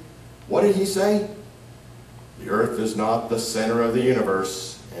day? What did he say? The earth is not the center of the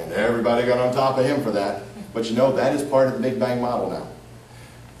universe. And everybody got on top of him for that. But you know, that is part of the Big Bang model now.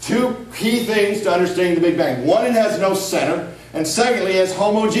 Two key things to understanding the Big Bang. One, it has no center. And secondly, it's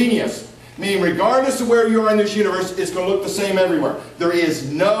homogeneous. Meaning, regardless of where you are in this universe, it's going to look the same everywhere. There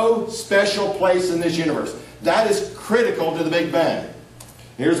is no special place in this universe. That is critical to the Big Bang.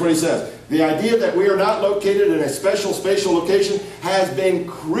 Here's what he says. The idea that we are not located in a special spatial location has been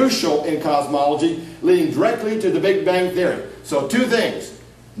crucial in cosmology, leading directly to the Big Bang theory. So two things.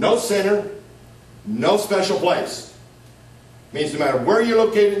 No center, no special place. Means no matter where you're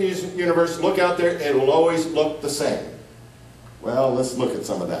located in the universe, look out there, it will always look the same. Well, let's look at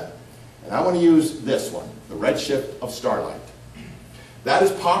some of that. And I want to use this one, the redshift of starlight. That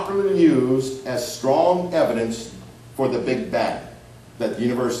is popularly used as strong evidence for the Big Bang, that the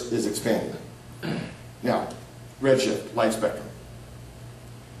universe is expanding. Now, redshift, light spectrum.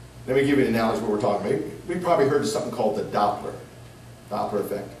 Let me give you an analogy of what we're talking about. We've probably heard of something called the Doppler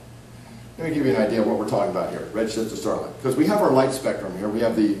effect. Let me give you an idea of what we're talking about here, redshift of starlight. Because we have our light spectrum here. We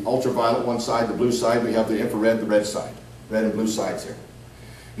have the ultraviolet one side, the blue side. We have the infrared, the red side. Red and blue sides here.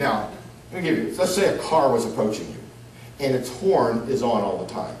 Now, let me give you, let's say a car was approaching you, and its horn is on all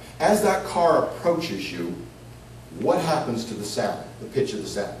the time. As that car approaches you, what happens to the sound, the pitch of the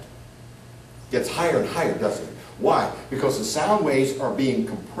sound? It gets higher and higher, doesn't it? Why? Because the sound waves are being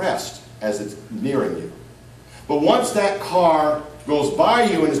compressed as it's nearing you. But once that car goes by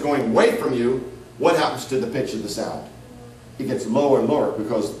you and is going away from you, what happens to the pitch of the sound? It gets lower and lower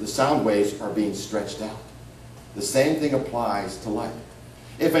because the sound waves are being stretched out. The same thing applies to light.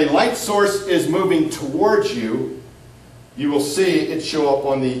 If a light source is moving towards you, you will see it show up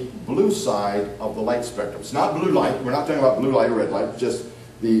on the blue side of the light spectrum. It's not blue light. We're not talking about blue light or red light. Just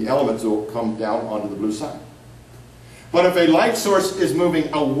the elements will come down onto the blue side. But if a light source is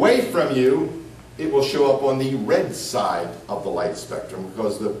moving away from you, it will show up on the red side of the light spectrum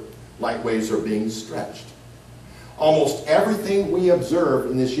because the light waves are being stretched. Almost everything we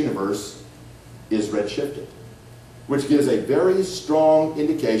observe in this universe is redshifted, which gives a very strong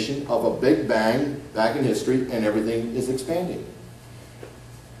indication of a Big Bang back in history and everything is expanding.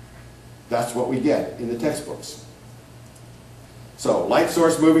 That's what we get in the textbooks. So, light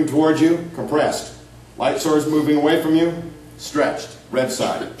source moving towards you, compressed. Light source moving away from you, stretched, red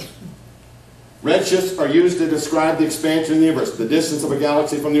side. Redshifts are used to describe the expansion of the universe, the distance of a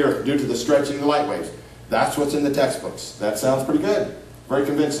galaxy from the Earth due to the stretching of the light waves. That's what's in the textbooks. That sounds pretty good, very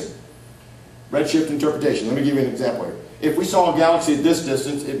convincing. Redshift interpretation. Let me give you an example here. If we saw a galaxy at this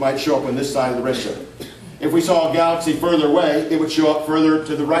distance, it might show up on this side of the redshift. If we saw a galaxy further away, it would show up further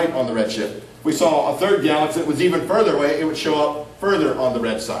to the right on the redshift. If we saw a third galaxy that was even further away, it would show up further on the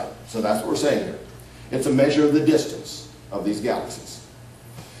red side. So that's what we're saying here. It's a measure of the distance of these galaxies.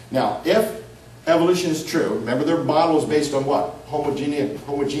 Now, if evolution is true, remember their model is based on what?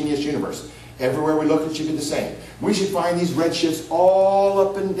 Homogeneous universe. Everywhere we look, it should be the same. We should find these redshifts all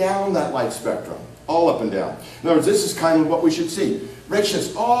up and down that light spectrum. All up and down. In other words, this is kind of what we should see.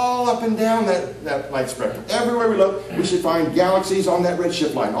 redshifts all up and down that light spectrum. Everywhere we look, we should find galaxies on that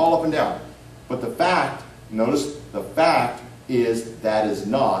redshift line, all up and down. But the fact, notice, the fact is that is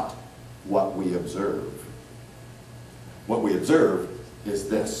not what we observe. What we observe is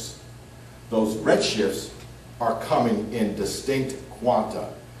this. Those redshifts are coming in distinct quanta,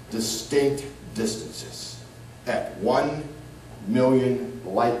 distinct distances, at 1 million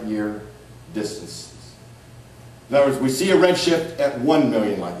light-year distances. In other words, we see a redshift at 1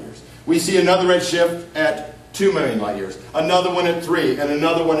 million light years. We see another redshift at 2 million light years, another one at 3, and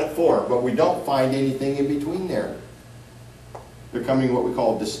another one at 4, but we don't find anything in between there. They're coming what we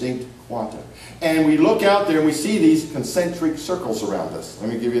call distinct quanta. And we look out there and we see these concentric circles around us. Let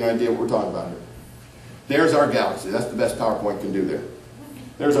me give you an idea of what we're talking about here. There's our galaxy. That's the best PowerPoint can do there.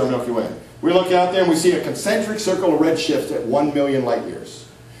 There's our Milky Way. We look out there and we see a concentric circle of redshifts at 1 million light years.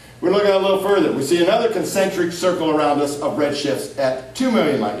 We look out a little further. We see another concentric circle around us of redshifts at 2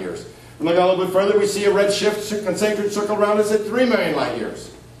 million light years. We look out a little bit further. We see a redshift concentric circle around us at 3 million light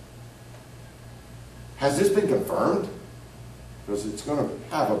years. Has this been confirmed? Because it's going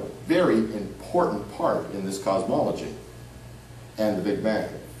to have a very important part in this cosmology and the Big Bang.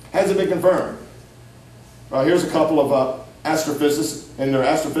 Has it been confirmed? Well, here's a couple of astrophysicists in their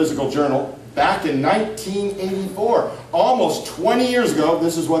astrophysical journal. Back in 1984, almost 20 years ago,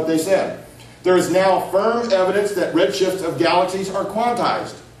 this is what they said. There is now firm evidence that redshifts of galaxies are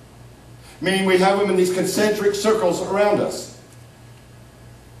quantized, meaning we have them in these concentric circles around us.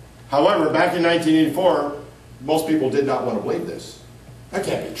 However, back in 1984, most people did not want to believe this. That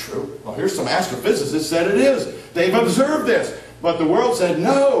can't be true. Well, here's some astrophysicists said it is. They've observed this. But the world said,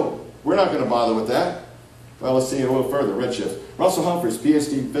 no, we're not going to bother with that. Well, let's see a little further. Redshift. Russell Humphreys,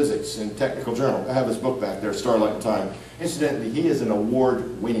 PhD in physics in Technical Journal. I have his book back there, Starlight and Time. Incidentally, he is an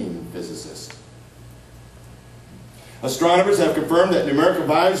award-winning physicist. Astronomers have confirmed that numerical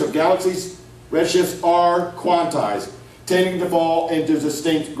values of galaxies' redshifts are quantized, tending to fall into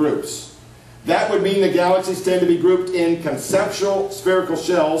distinct groups. That would mean the galaxies tend to be grouped in conceptual spherical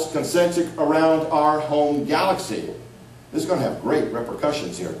shells concentric around our home galaxy. This is going to have great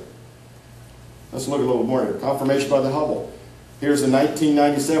repercussions here. Let's look a little more here. Confirmation by the Hubble. Here's the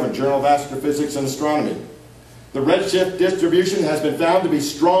 1997 Journal of Astrophysics and Astronomy. The redshift distribution has been found to be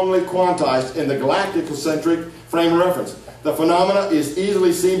strongly quantized in the galactic concentric frame of reference. The phenomena is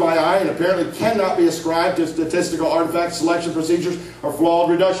easily seen by eye and apparently cannot be ascribed to statistical artifacts, selection procedures, or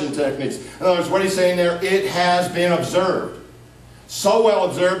flawed reduction techniques. In other words, what he's saying there, it has been observed. So well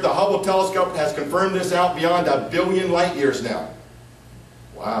observed, the Hubble telescope has confirmed this out beyond 1 billion light years now.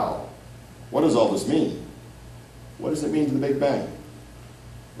 Wow. What does all this mean? What does it mean to the Big Bang?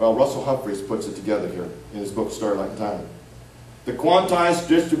 Well, Russell Humphreys puts it together here in his book, Starlight and Time. The quantized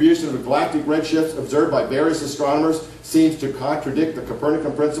distribution of galactic redshifts observed by various astronomers seems to contradict the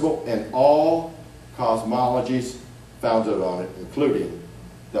Copernican principle and all cosmologies founded on it, including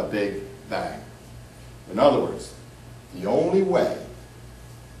the Big Bang. In other words, the only way,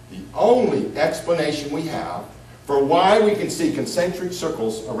 the only explanation we have for why we can see concentric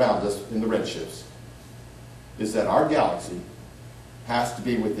circles around us in the redshifts is that our galaxy has to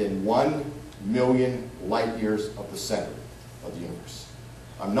be within 1 million light years of the center of the universe.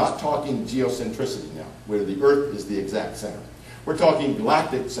 I'm not talking geocentricity now, where the Earth is the exact center. We're talking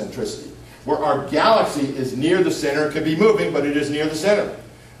galactic centricity, where our galaxy is near the center. It could be moving, but it is near the center.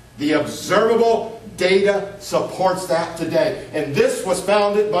 The observable data supports that today. And this was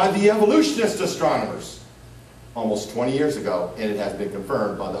founded by the evolutionist astronomers almost 20 years ago, and it has been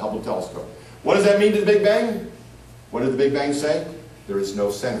confirmed by the Hubble telescope. What does that mean to the Big Bang? What did the Big Bang say? There is no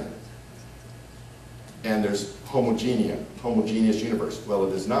center. And there's homogeneous universe. Well,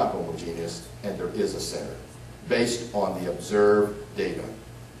 it is not homogeneous, and there is a center, based on the observed data.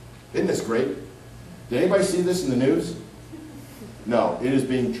 Isn't this great? Did anybody see this in the news? No, it is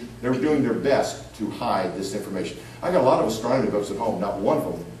being, they're doing their best to hide this information. I got a lot of astronomy books at home. Not one of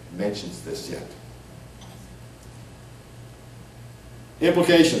them mentions this yet.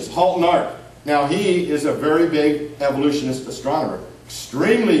 Implications. Halton Arp. Now, he is a very big evolutionist astronomer.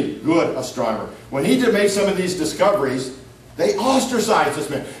 Extremely good astronomer. When he made some of these discoveries, they ostracized this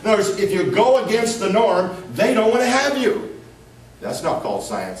man. In other words, if you go against the norm, they don't want to have you. That's not called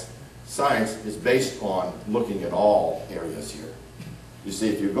science. Science is based on looking at all areas here. You see,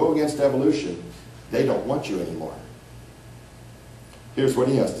 if you go against evolution, they don't want you anymore. Here's what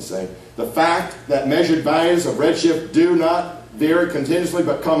he has to say. The fact that measured values of redshift do not vary continuously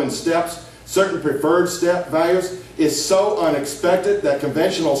but come in steps, certain preferred step values, is so unexpected that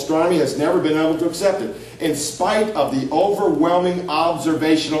conventional astronomy has never been able to accept it, in spite of the overwhelming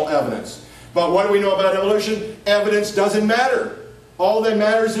observational evidence. But what do we know about evolution? Evidence doesn't matter. All that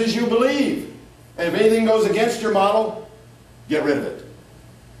matters is you believe. And if anything goes against your model, get rid of it.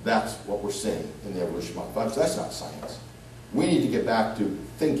 That's what we're seeing in the evolution model. But that's not science. We need to get back to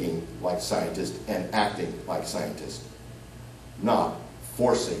thinking like scientists and acting like scientists, not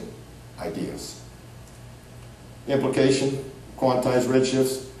forcing ideas. Implication, quantized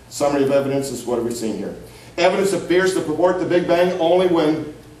redshifts, summary of evidence is what we've seen here. Evidence appears to purport the Big Bang only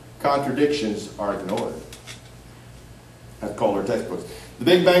when contradictions are ignored. That's called our textbooks. The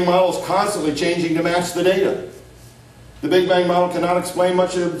Big Bang model is constantly changing to match the data. The Big Bang model cannot explain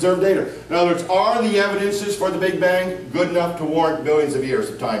much of observed data. In other words, are the evidences for the Big Bang good enough to warrant billions of years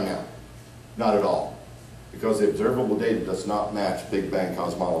of time now? Not at all. Because the observable data does not match Big Bang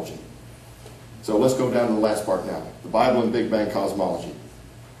cosmology. So let's go down to the last part now. The Bible and Big Bang cosmology.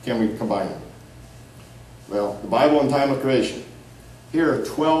 Can we combine them? Well, the Bible and time of creation. Here are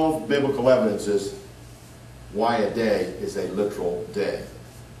 12 biblical evidences why a day is a literal day.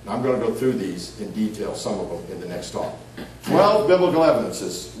 Now, I'm going to go through these in detail, some of them, in the next talk. 12 biblical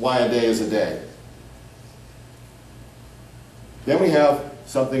evidences why a day is a day. Then we have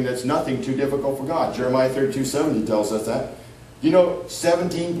something that's nothing too difficult for God. Jeremiah 32:70 tells us that. You know,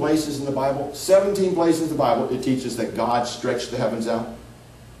 17 places in the Bible, 17 places in the Bible, it teaches that God stretched the heavens out.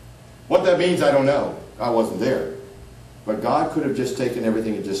 What that means, I don't know. I wasn't there. But God could have just taken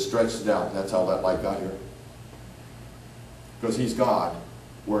everything and just stretched it out. And that's how that light got here. Because He's God.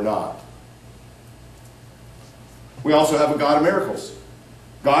 We're not. We also have a God of miracles.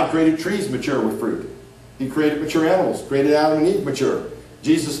 God created trees mature with fruit. He created mature animals. Created Adam and Eve mature.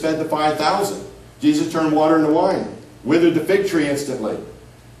 Jesus fed the 5,000. Jesus turned water into wine. Withered the fig tree instantly.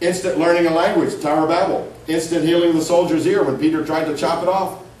 Instant learning a language, Tower of Babel. Instant healing of the soldier's ear when Peter tried to chop it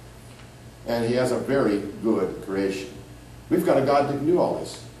off. And He has a very good creation. We've got a God that can do all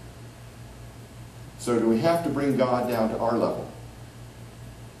this. So do we have to bring God down to our level?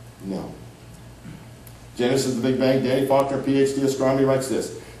 No. Genesis of the Big Bang. Danny Faulkner, PhD, Astronomy, writes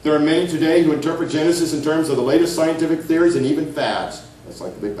this. There are many today who interpret Genesis in terms of the latest scientific theories and even fads. That's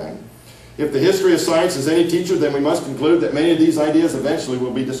like the Big Bang. If the history of science is any teacher, then we must conclude that many of these ideas eventually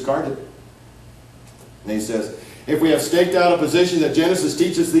will be discarded. And he says, if we have staked out a position that Genesis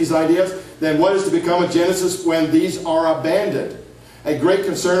teaches these ideas, then what is to become of Genesis when these are abandoned? A great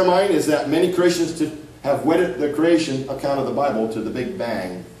concern of mine is that many Christians have wedded the creation account of the Bible to the Big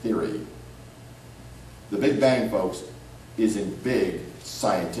Bang theory. The Big Bang, folks, is in big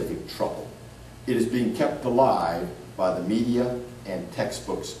scientific trouble. It is being kept alive by the media and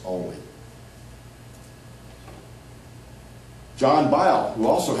textbooks only. John Byle, who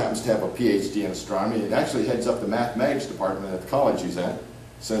also happens to have a PhD in astronomy and actually heads up the mathematics department at the college he's at,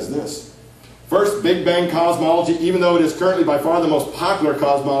 says this. First, Big Bang cosmology, even though it is currently by far the most popular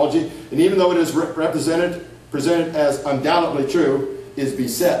cosmology, and even though it is presented as undoubtedly true, is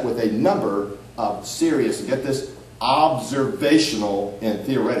beset with a number of serious, and get this, observational and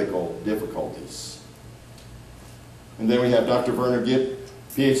theoretical difficulties. And then we have Dr. Werner Gitt,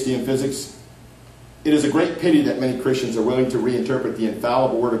 PhD in physics. It is a great pity that many Christians are willing to reinterpret the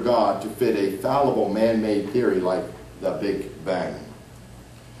infallible Word of God to fit a fallible man-made theory like the Big Bang.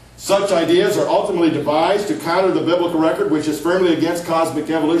 Such ideas are ultimately devised to counter the biblical record, which is firmly against cosmic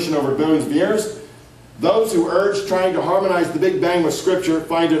evolution over billions of years. Those who urge trying to harmonize the Big Bang with Scripture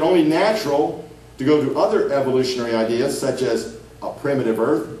find it only natural to go to other evolutionary ideas, such as a primitive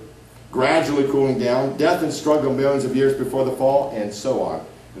Earth, gradually cooling down, death and struggle millions of years before the fall, and so on.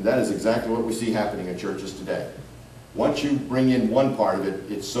 And that is exactly what we see happening in churches today. Once you bring in one part of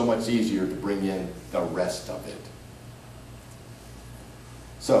it, it's so much easier to bring in the rest of it.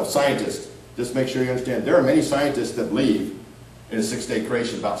 So, scientists, just make sure you understand, there are many scientists that believe in a six-day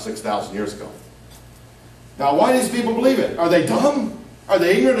creation about 6,000 years ago. Now, why do these people believe it? Are they dumb? Are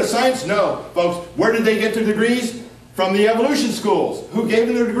they ignorant of science? No. Folks, where did they get their degrees? From the evolution schools. Who gave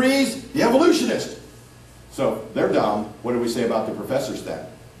them their degrees? The evolutionists. So, they're dumb. What do we say about the professors then?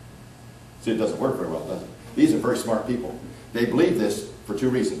 See, it doesn't work very well, does it? These are very smart people. They believe this for two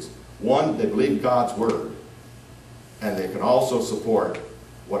reasons. One, they believe God's Word. And they can also support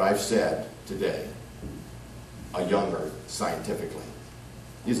what I've said today. A young Earth, scientifically.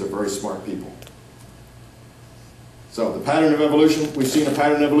 These are very smart people. So, the pattern of evolution, we've seen a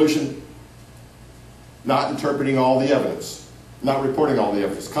pattern of evolution, not interpreting all the evidence, not reporting all the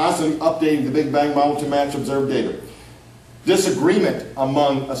evidence, constantly updating the Big Bang model to match observed data. Disagreement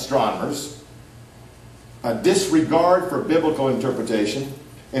among astronomers, a disregard for biblical interpretation,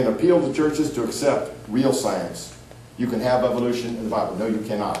 and appeal to churches to accept real science. You can have evolution in the Bible. No, you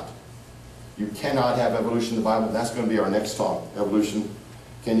cannot. You cannot have evolution in the Bible. That's going to be our next talk. Evolution.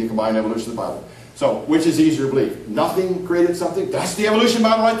 Can you combine evolution in the Bible? So, which is easier to believe? Nothing created something? That's the evolution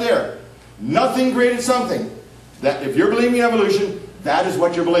Bible right there. Nothing created something. That if you're believing in evolution, that is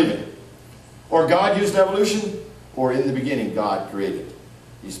what you're believing. Or God used evolution, or in the beginning God created.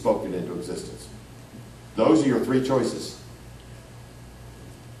 He spoke it into existence. Those are your three choices.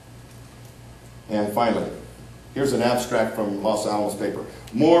 And finally, here's an abstract from Los Alamos paper.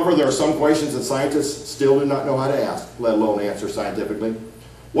 Moreover, there are some questions that scientists still do not know how to ask, let alone answer scientifically.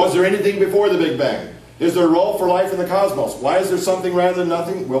 Was there anything before the Big Bang? Is there a role for life in the cosmos? Why is there something rather than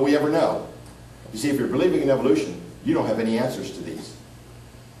nothing? Will we ever know? You see, if you're believing in evolution, you don't have any answers to these.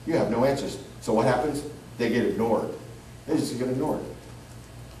 You have no answers. So what happens? They get ignored. They just get ignored.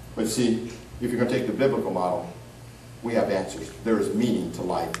 But see, if you're going to take the biblical model, we have answers. There is meaning to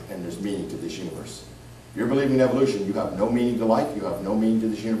life, and there's meaning to this universe. If you're believing in evolution, you have no meaning to life, you have no meaning to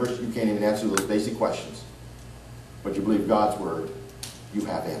this universe, you can't even answer those basic questions. But you believe God's Word, you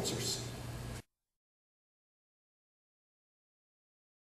have answers.